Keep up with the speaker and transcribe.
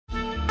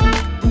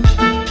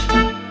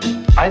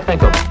I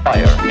think of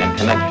fire in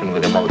connection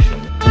with emotion.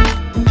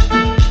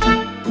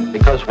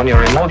 Because when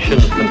your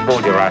emotions control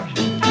your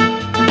actions,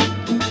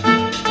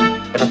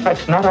 it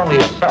affects not only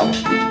yourself,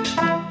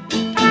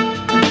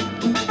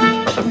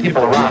 but the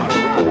people around you.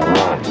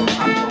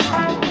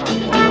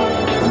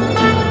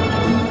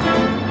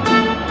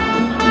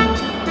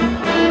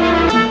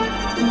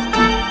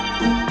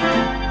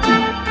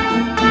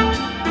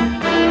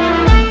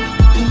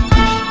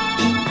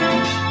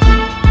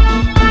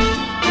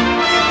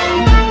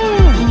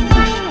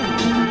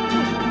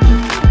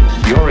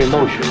 Your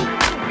emotion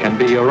can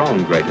be your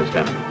own greatest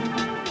enemy.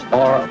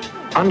 Or,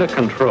 under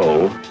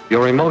control,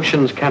 your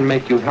emotions can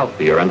make you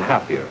healthier and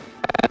happier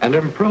and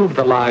improve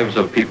the lives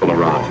of people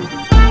around you.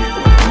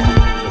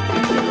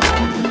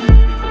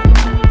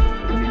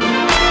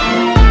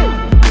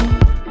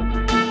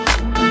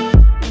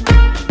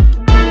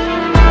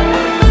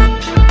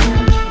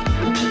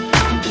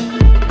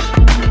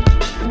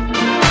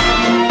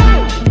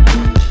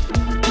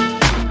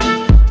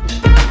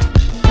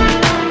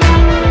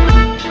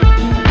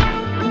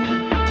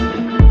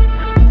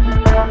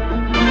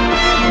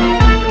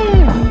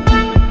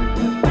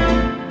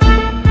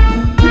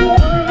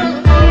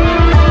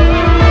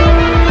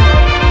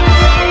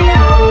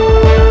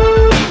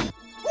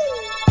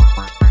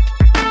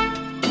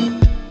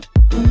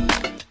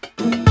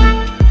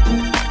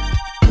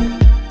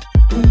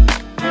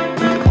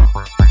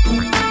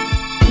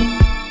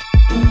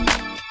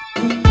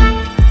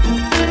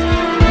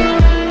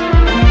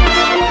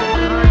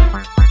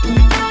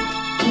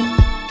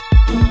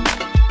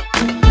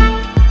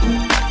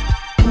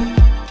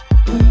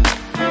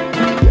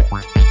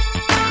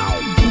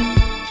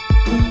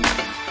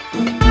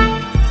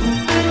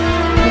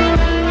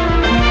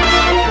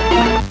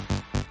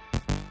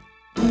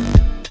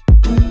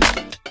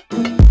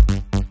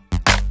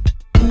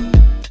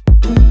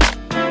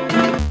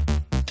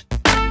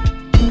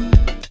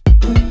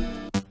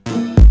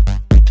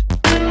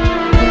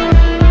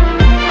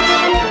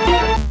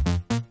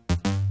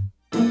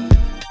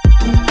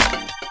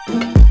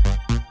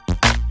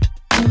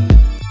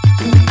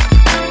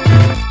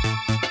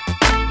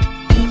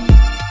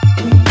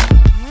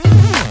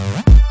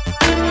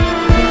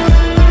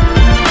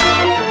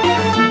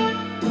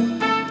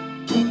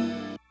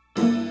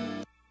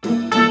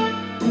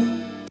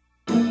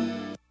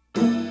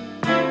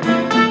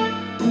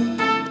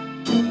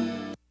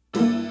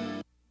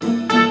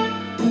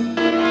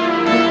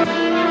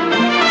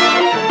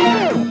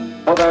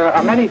 There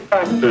are many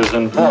factors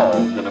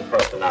involved in a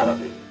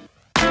personality.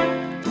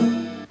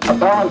 A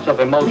balance of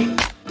emotions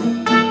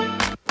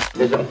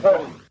is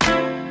important.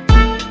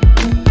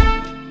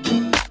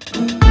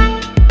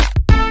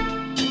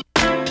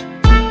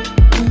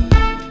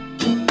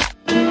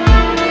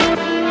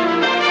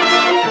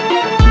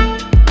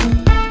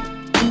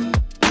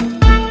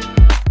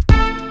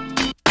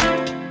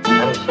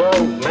 And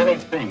so many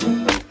things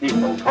and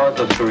people cause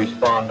us to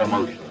respond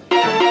emotionally.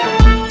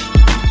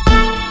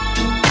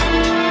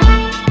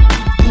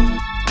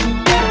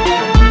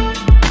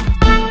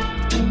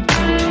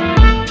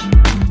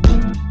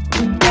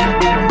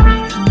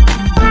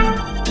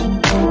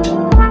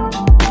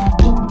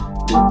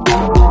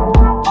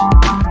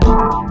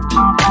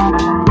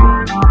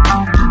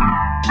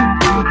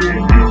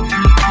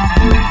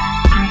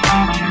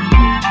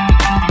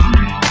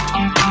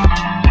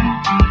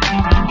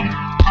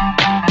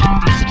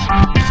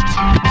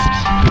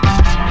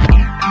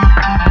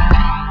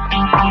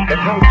 It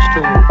helps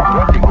to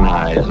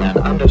recognize and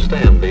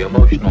understand the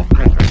emotional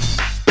patterns.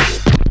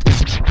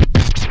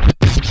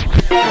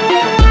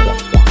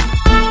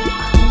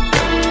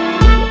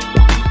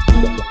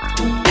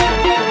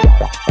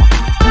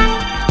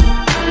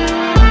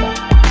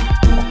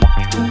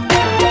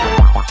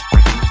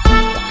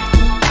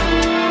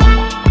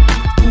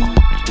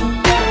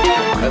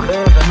 And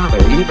there's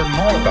another, even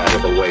more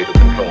valuable way to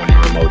control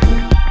your emotions.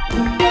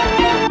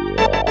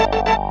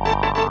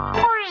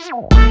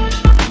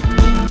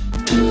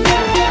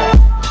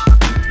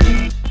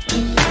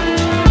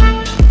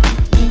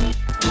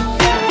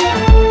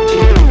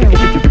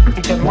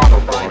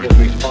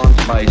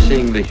 By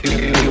seeing the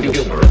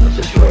humor in the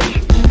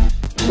situation.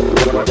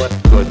 What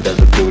good does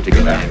it do to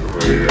get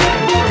angry?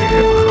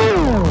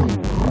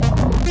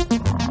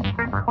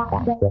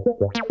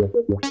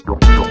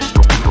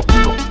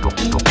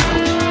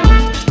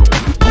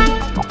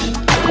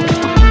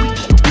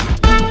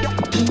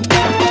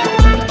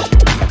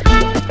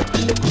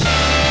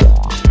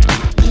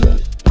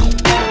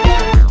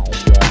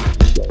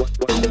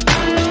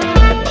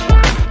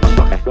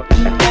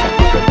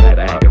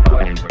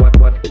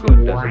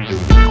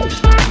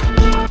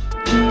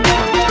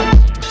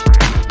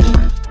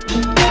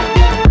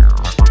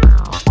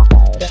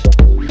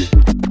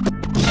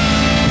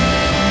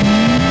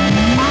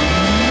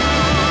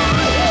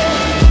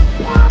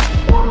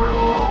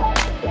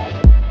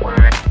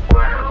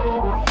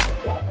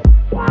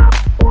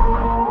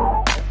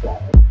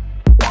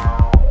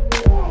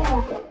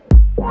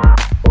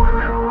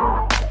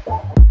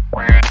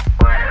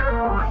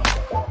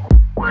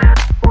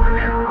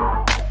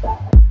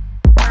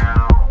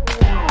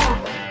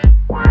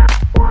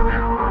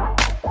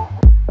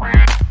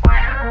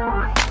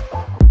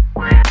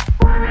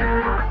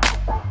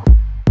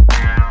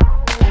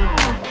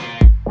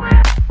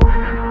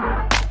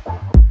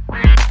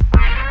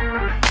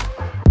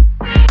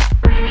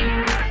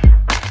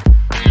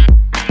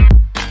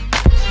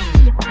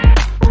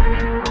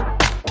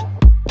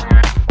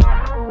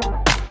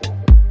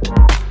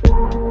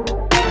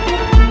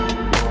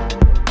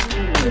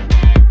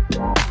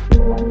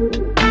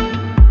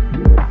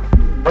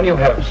 When you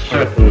have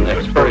certain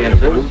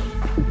experiences,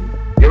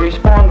 you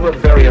respond with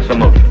various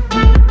emotions.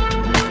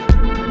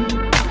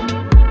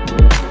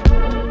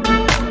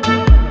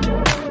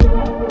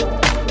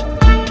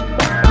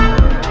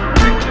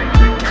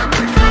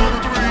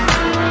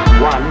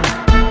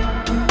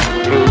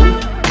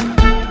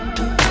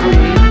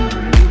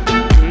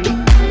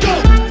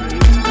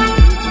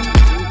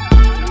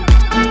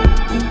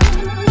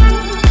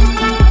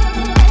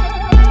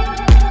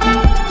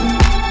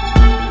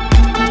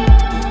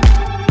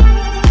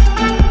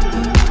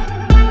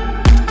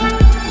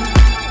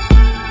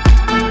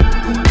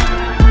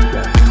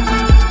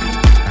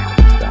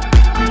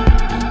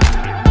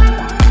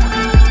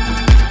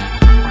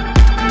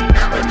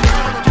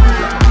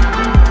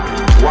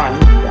 One,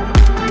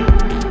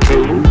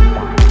 two,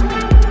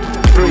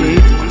 three.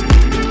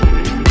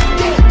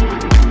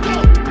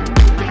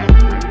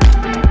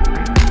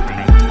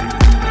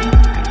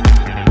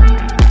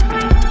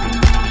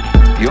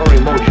 Your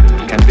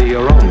emotions can be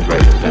your own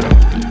greatest enemy.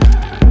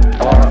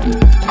 Or,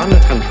 under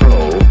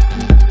control,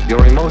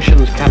 your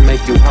emotions can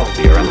make you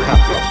healthier and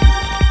happier,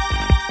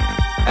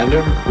 and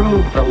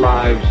improve the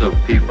lives of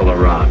people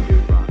around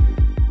you.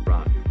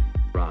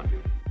 Around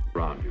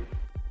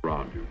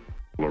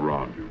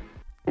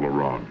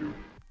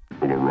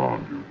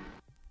you.